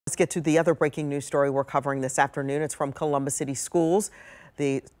Let's get to the other breaking news story we're covering this afternoon. It's from Columbus City Schools.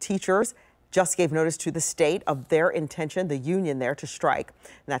 The teachers just gave notice to the state of their intention, the union there, to strike.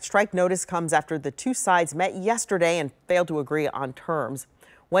 And that strike notice comes after the two sides met yesterday and failed to agree on terms.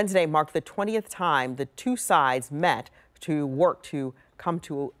 Wednesday marked the 20th time the two sides met to work to come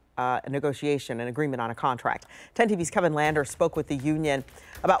to a negotiation, an agreement on a contract. 10 TV's Kevin Lander spoke with the union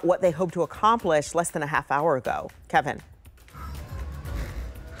about what they hope to accomplish less than a half hour ago. Kevin.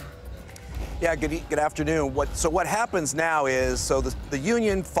 Yeah, good afternoon. What happens now is, the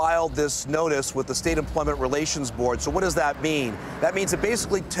union filed this notice with the State Employment Relations Board. So what does that mean? That means it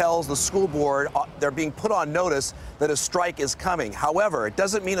basically tells the school board they're being put on notice that a strike is coming. However, it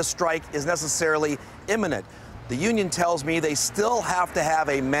doesn't mean a strike is necessarily imminent. The union tells me they still have to have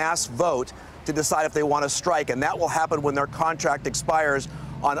a mass vote to decide if they want to strike, and that will happen when their contract expires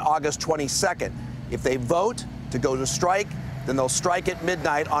on August 22nd. If they vote to go to strike, then they'll strike at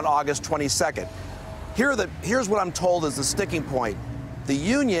midnight on August 22nd. Here's what I'm told is the sticking point. The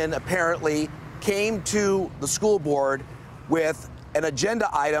union apparently came to the school board with an agenda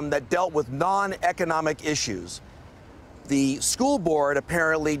item that dealt with non-economic issues. The school board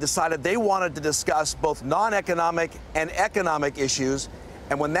apparently decided they wanted to discuss both non-economic and economic issues,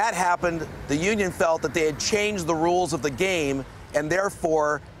 and when that happened, the union felt that they had changed the rules of the game, and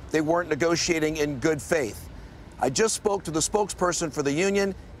therefore they weren't negotiating in good faith. I just spoke to the spokesperson for the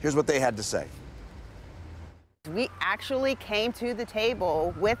union. Here's what they had to say. We actually came to the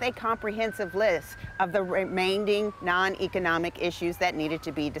table with a comprehensive list of the remaining non-economic issues that needed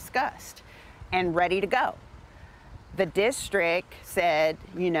to be discussed and ready to go. The district said,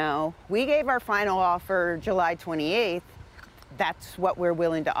 we gave our final offer July 28th. That's what we're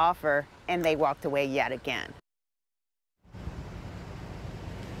willing to offer. And they walked away yet again.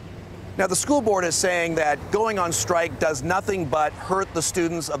 Now, the school board is saying that going on strike does nothing but hurt the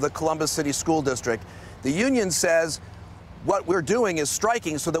students of the Columbus City School District. The union says what we're doing is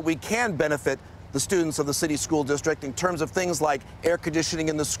striking so that we can benefit the students of the city school district in terms of things like air conditioning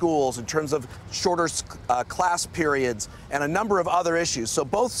in the schools, in terms of shorter class periods, and a number of other issues. So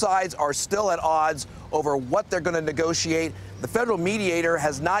both sides are still at odds over what they're going to negotiate. The federal mediator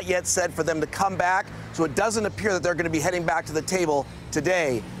has not yet said for them to come back, so it doesn't appear that they're going to be heading back to the table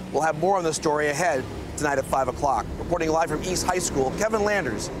today. We'll have more on the story ahead tonight at 5 o'clock. Reporting live from East High School, Kevin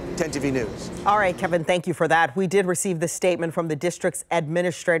Landers, 10 TV News. All right, Kevin, thank you for that. We did receive the statement from the district's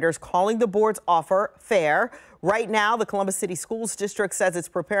administrators calling the board's offer fair. Right now, the Columbus City Schools District says it's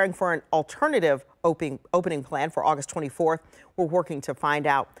preparing for an alternative opening plan for August 24th. We're working to find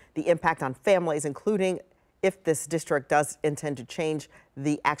out the impact on families, including if this district does intend to change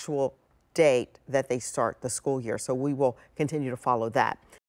the actual date that they start the school year. So we will continue to follow that.